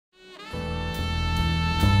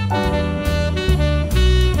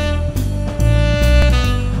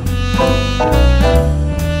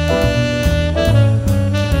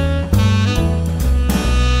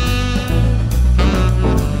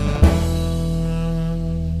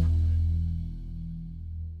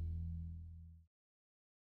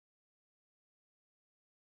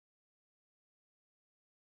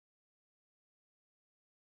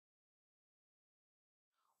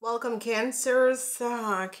Welcome, Cancers.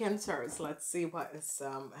 Cancers, let's see what is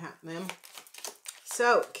happening.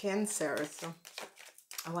 So, Cancers,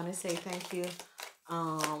 I want to say thank you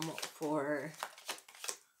for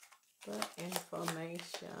the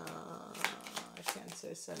information.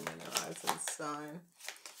 Cancer, Sun, Rising Sun.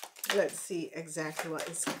 Let's see exactly what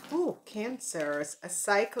is. Oh, Cancers. A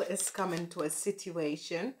cycle is coming to a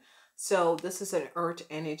situation. So this is an earth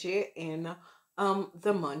energy in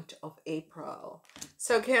the month of April.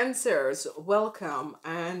 So Cancers, welcome,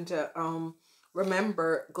 and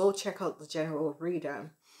remember, go check out the general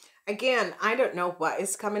reader. Again, I don't know what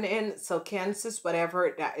is coming in. So Cancers,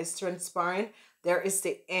 whatever that is transpiring, there is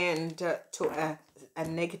the end to a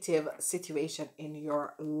negative situation in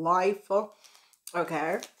your life.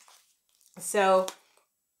 Okay, so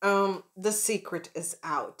the secret is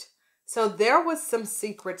out. So there was some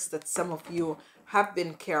secrets that some of you have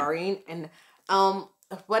been carrying, and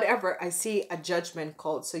whatever, I see a judgment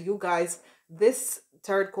call. So you guys, this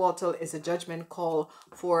third quarter is a judgment call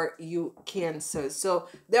for you Cancers. So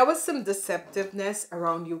there was some deceptiveness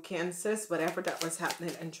around you Cancers, whatever that was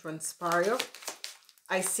happening and transpire.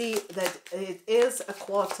 I see that it is a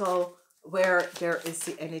quarter where there is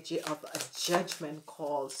the energy of a judgment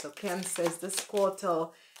call. So Cancer says this quarter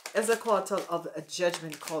is a quarter of a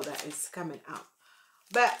judgment call that is coming up.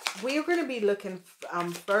 But we're going to be looking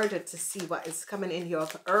further to see what is coming in your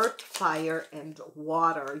earth, fire, and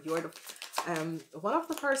water. You're the, one of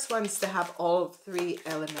the first ones to have all three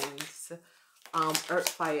elements, earth,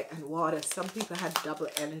 fire, and water. Some people had double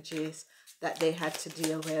energies that they had to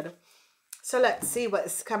deal with. So let's see what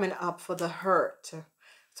is coming up for the hurt.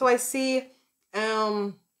 So I see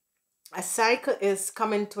a cycle is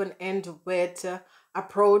coming to an end with a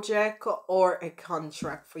project or a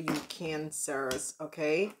contract for you Cancers,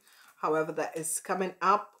 okay? However, that is coming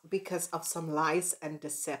up because of some lies and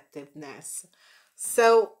deceptiveness.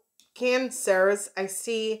 So Cancers, I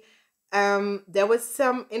see there was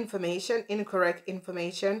some information, incorrect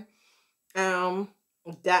information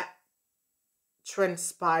that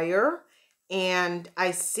transpire, and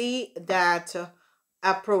I see that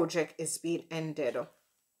a project is being ended.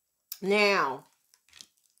 Now,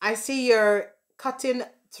 I see you're cutting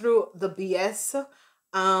through the BS,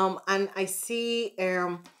 and I see,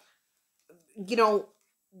 you know,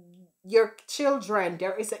 your children,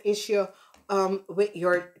 there is an issue with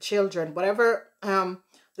your children. Whatever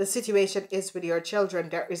the situation is with your children,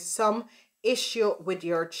 there is some issue with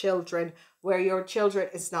your children where your children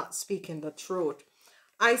is not speaking the truth.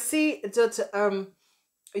 I see that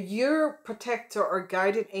your protector or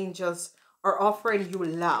guardian angels are offering you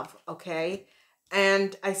love, okay?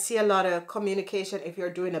 And I see a lot of communication. If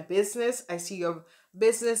you're doing a business, I see your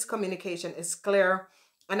business communication is clear,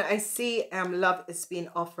 and I see love is being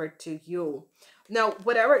offered to you. Now,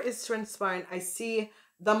 whatever is transpiring, I see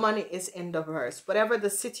the money is in the reverse. Whatever the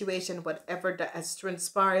situation, whatever that has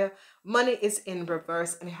transpired, money is in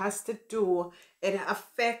reverse, and it has to do, it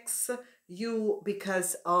affects you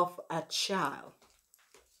because of a child.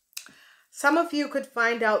 Some of you could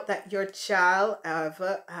find out that your child have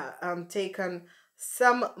taken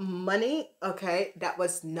some money, okay, that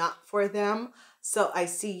was not for them. So I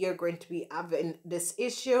see you're going to be having this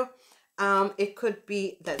issue. It could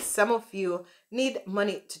be that some of you need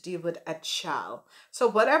money to deal with a child. So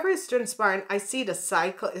whatever is transpiring, I see the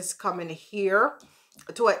cycle is coming here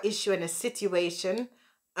to an issue in a situation.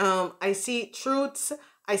 I see truths.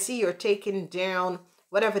 I see you're taking down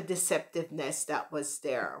whatever deceptiveness that was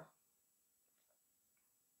there.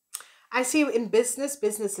 I see you in business.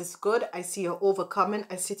 Business is good. I see you overcoming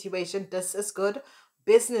a situation. This is good.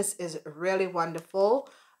 Business is really wonderful.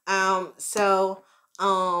 So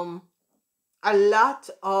a lot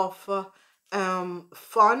of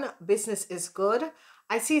fun. Business is good.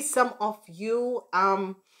 I see some of you,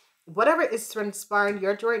 whatever is transpiring,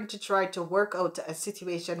 you're trying to work out a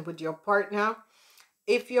situation with your partner.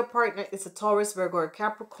 If your partner is a Taurus, Virgo, or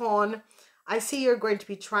Capricorn, I see you're going to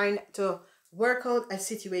be trying to work out a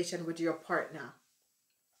situation with your partner.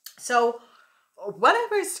 So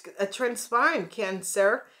whatever is transpiring,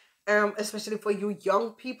 Cancer, especially for you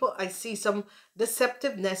young people, I see some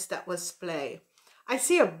deceptiveness that was play. I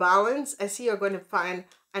see a balance. I see you're going to find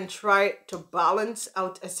and try to balance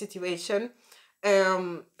out a situation.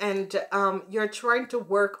 And you're trying to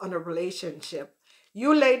work on a relationship.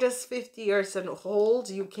 You ladies 50 years and old,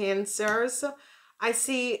 you Cancers, I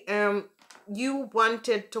see you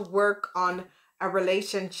wanted to work on a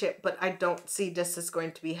relationship, but I don't see this is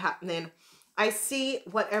going to be happening. I see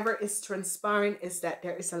whatever is transpiring is that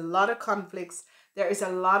there is a lot of conflicts. There is a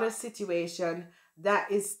lot of situation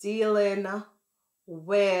that is dealing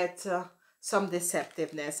with some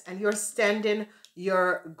deceptiveness, and you're standing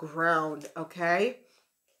your ground, okay?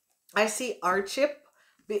 I see hardship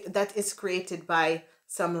that is created by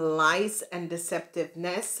some lies and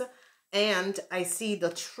deceptiveness. And I see the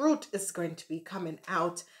truth is going to be coming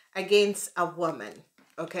out against a woman.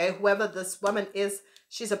 Okay, whoever this woman is,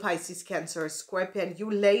 she's a Pisces, Cancer, Scorpion.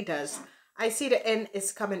 You ladies, I see the end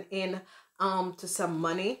is coming in to some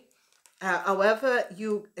money. However,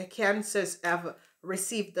 you Cancers have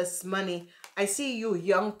received this money. I see you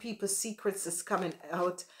young people secrets is coming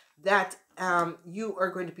out that you are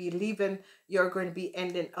going to be leaving. You're going to be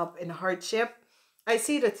ending up in hardship. I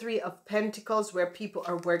see the Three of Pentacles where people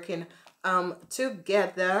are working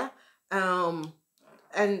together and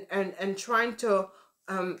trying to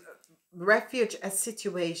um, refuge a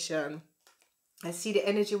situation. I see the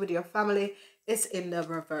energy with your family is in the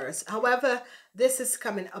reverse. However, this is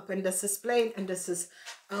coming up and this is plain and this is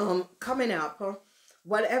coming up.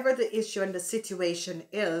 Whatever the issue and the situation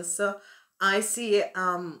is, I see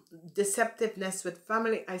deceptiveness with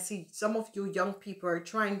family. I see some of you young people are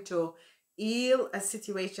trying to heal a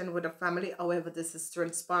situation with a family. However, this is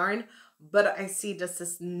transpiring, but I see this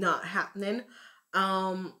is not happening.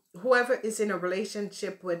 Whoever is in a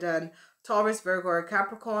relationship with an Taurus, Virgo, or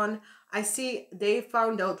Capricorn, I see they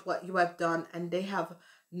found out what you have done and they have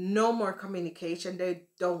no more communication. They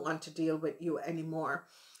don't want to deal with you anymore.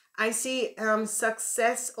 I see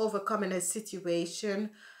success overcoming a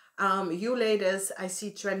situation. You ladies, I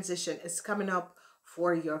see transition is coming up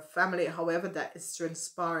for your family. However, that is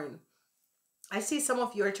transpiring. I see some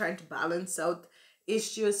of you are trying to balance out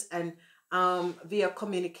issues and via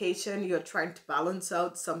communication, you're trying to balance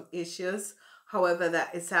out some issues. However,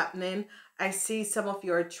 that is happening. I see some of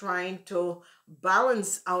you are trying to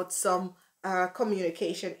balance out some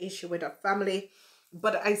communication issue with a family.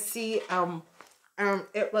 But I see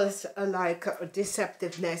it was like a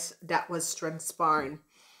deceptiveness that was transpiring.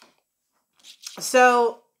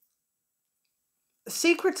 So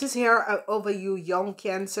secrets is here over you young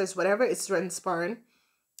Cancers, whatever is transpiring.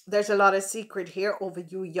 There's a lot of secret here over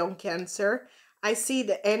you young Cancer. I see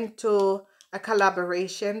the end to a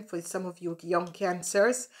collaboration for some of you young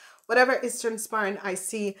Cancers. Whatever is transpiring, I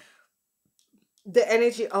see the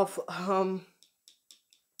energy of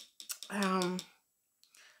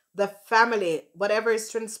the family. Whatever is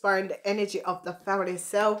transpiring, the energy of the family.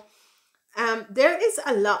 So there is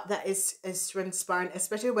a lot that is transpiring,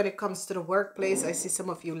 especially when it comes to the workplace. I see some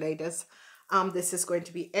of you ladies. This is going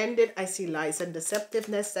to be ended. I see lies and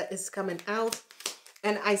deceptiveness that is coming out.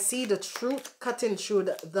 And I see the truth cutting through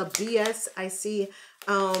the BS. I see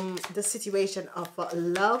the situation of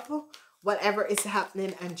love, whatever is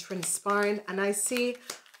happening and transpiring. And I see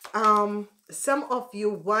some of you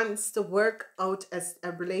wants to work out as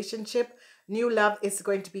a relationship. New love is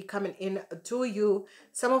going to be coming in to you.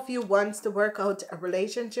 Some of you wants to work out a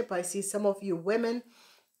relationship. I see some of you women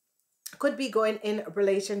could be going in a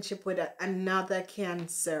relationship with another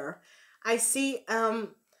Cancer. I see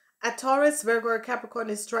a Taurus, Virgo, or Capricorn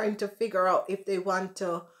is trying to figure out if they want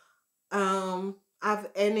to have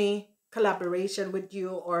any collaboration with you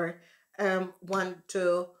or want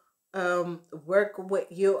to work with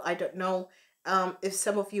you. I don't know if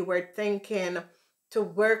some of you were thinking to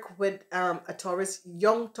work with a Taurus,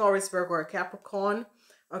 young Taurus, Virgo, or Capricorn.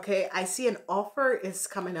 Okay, I see an offer is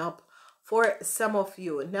coming up for some of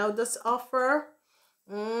you. Now this offer,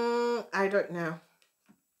 I don't know.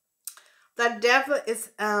 The devil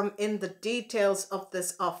is in the details of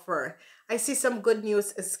this offer. I see some good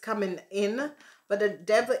news is coming in, but the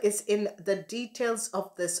devil is in the details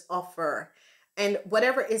of this offer. And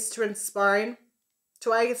whatever is transpiring,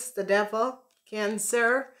 twice the devil,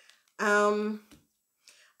 Cancer,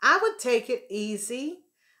 I would take it easy.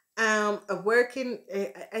 Working,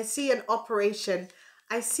 I see an operation.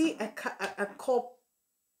 I see a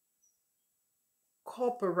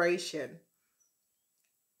corporation.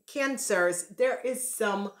 Cancers, there is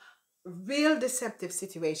some real deceptive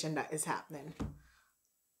situation that is happening.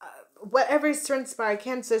 Whatever is transpired,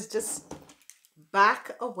 Cancers, just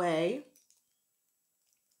back away.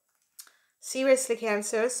 Seriously,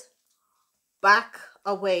 Cancers, back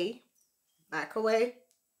away. Back away.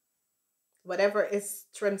 Whatever is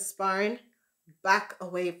transpiring, back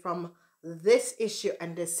away from this issue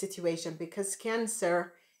and this situation, because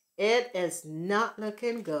Cancer, it is not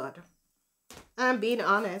looking good. I'm being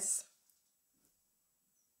honest.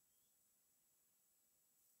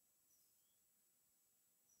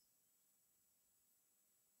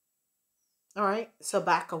 All right, so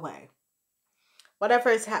back away. Whatever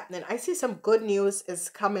is happening, I see some good news is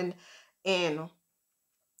coming in.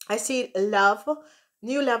 I see love,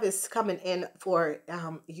 new love is coming in for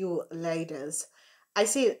you ladies. I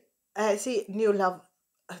see new love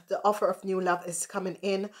the offer of new love is coming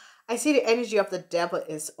in. I see the energy of the devil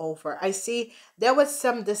is over. I see there was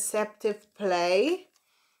some deceptive play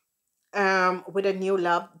with a new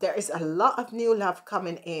love. There is a lot of new love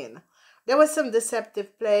coming in. There was some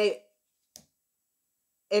deceptive play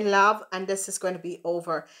in love, and this is going to be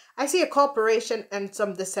over. I see a corporation and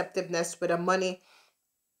some deceptiveness with the money.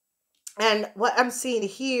 And what I'm seeing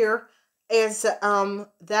here is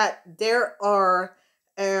that there are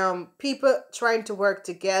people trying to work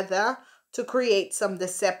together to create some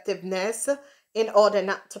deceptiveness in order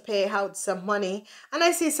not to pay out some money. And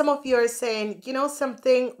I see some of you are saying, you know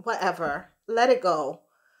something, whatever, let it go.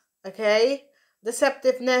 Okay,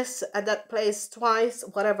 deceptiveness at that place twice,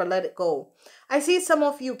 whatever, let it go. I see some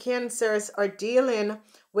of you cancers are dealing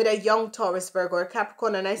with a young Taurus, Virgo, or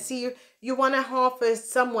Capricorn, and I see you want to offer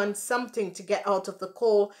someone something to get out of the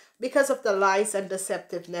cold because of the lies and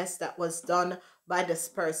deceptiveness that was done by this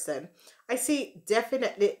person. I see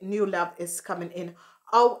definitely new love is coming in.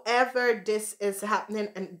 However this is happening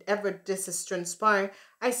and ever this is transpiring,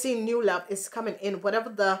 I see new love is coming in. Whatever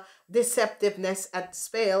the deceptiveness at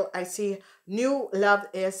spell, I see new love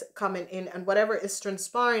is coming in. And whatever is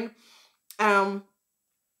transpiring,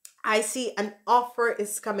 I see an offer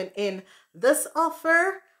is coming in. This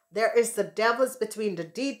offer, there is the devils between the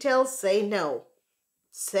details. Say no.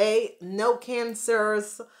 Say no,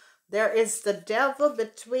 cancers. There is the devil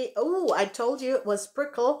between. Oh, I told you it was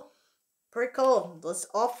prickle. Prickle. This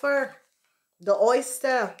offer. The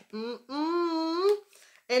oyster.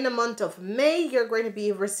 In the month of May, you're going to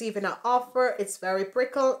be receiving an offer. It's very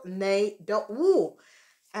prickle. Nay, don't. Ooh.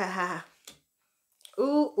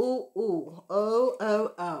 Ooh, ooh, ooh. Oh,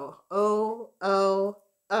 oh, oh. Oh, oh,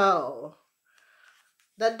 oh.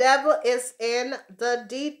 The devil is in the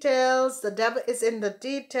details. The devil is in the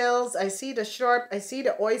details. I see the sharp, I see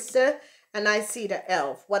the oyster, and I see the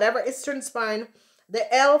elf. Whatever is transpiring,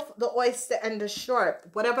 the elf, the oyster, and the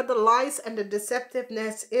sharp, whatever the lies and the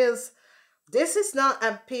deceptiveness is, this is not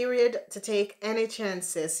a period to take any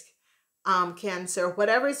chances, Cancer.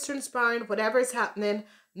 Whatever is transpiring, whatever is happening,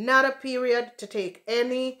 not a period to take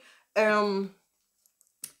no,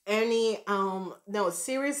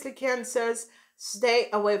 seriously, Cancers, stay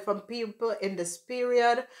away from people in this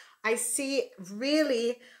period. I see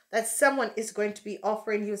really that someone is going to be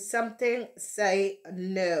offering you something. Say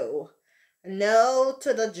no. No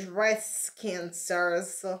to the dress,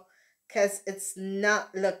 Cancers, because it's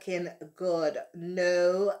not looking good.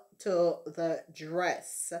 No to the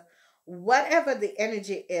dress. Whatever the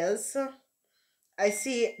energy is, I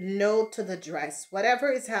see no to the dress.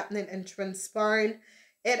 Whatever is happening and transpiring,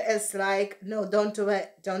 it is like, no, don't do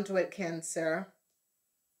it. Don't do it, Cancer.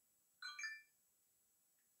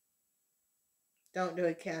 Don't do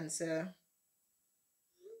it, Cancer.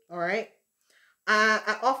 All right. An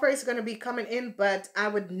offer is going to be coming in, but I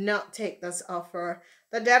would not take this offer.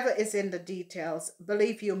 The devil is in the details.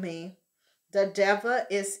 Believe you me. The devil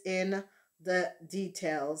is in the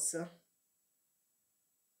details.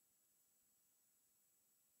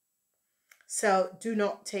 So do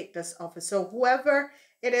not take this offer. So whoever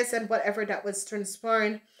it is and whatever that was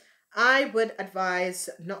transpiring, I would advise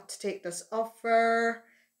not to take this offer.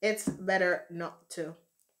 It's better not to.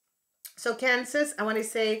 So Cancers, I want to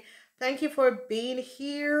say thank you for being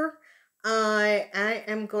here. I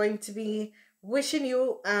am going to be wishing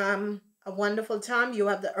you a wonderful time. You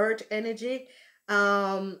have the earth energy.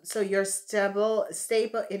 So you're stable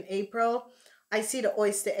in April. I see the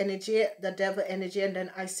oyster energy, the devil energy, and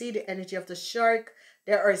then I see the energy of the shark.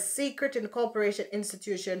 There are secret in corporation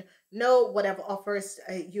institution. No, whatever offers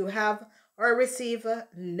you have or receive,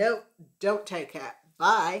 no, don't take it.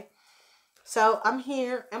 Bye. So I'm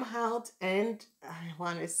here, I'm out, and I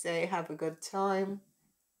want to say have a good time.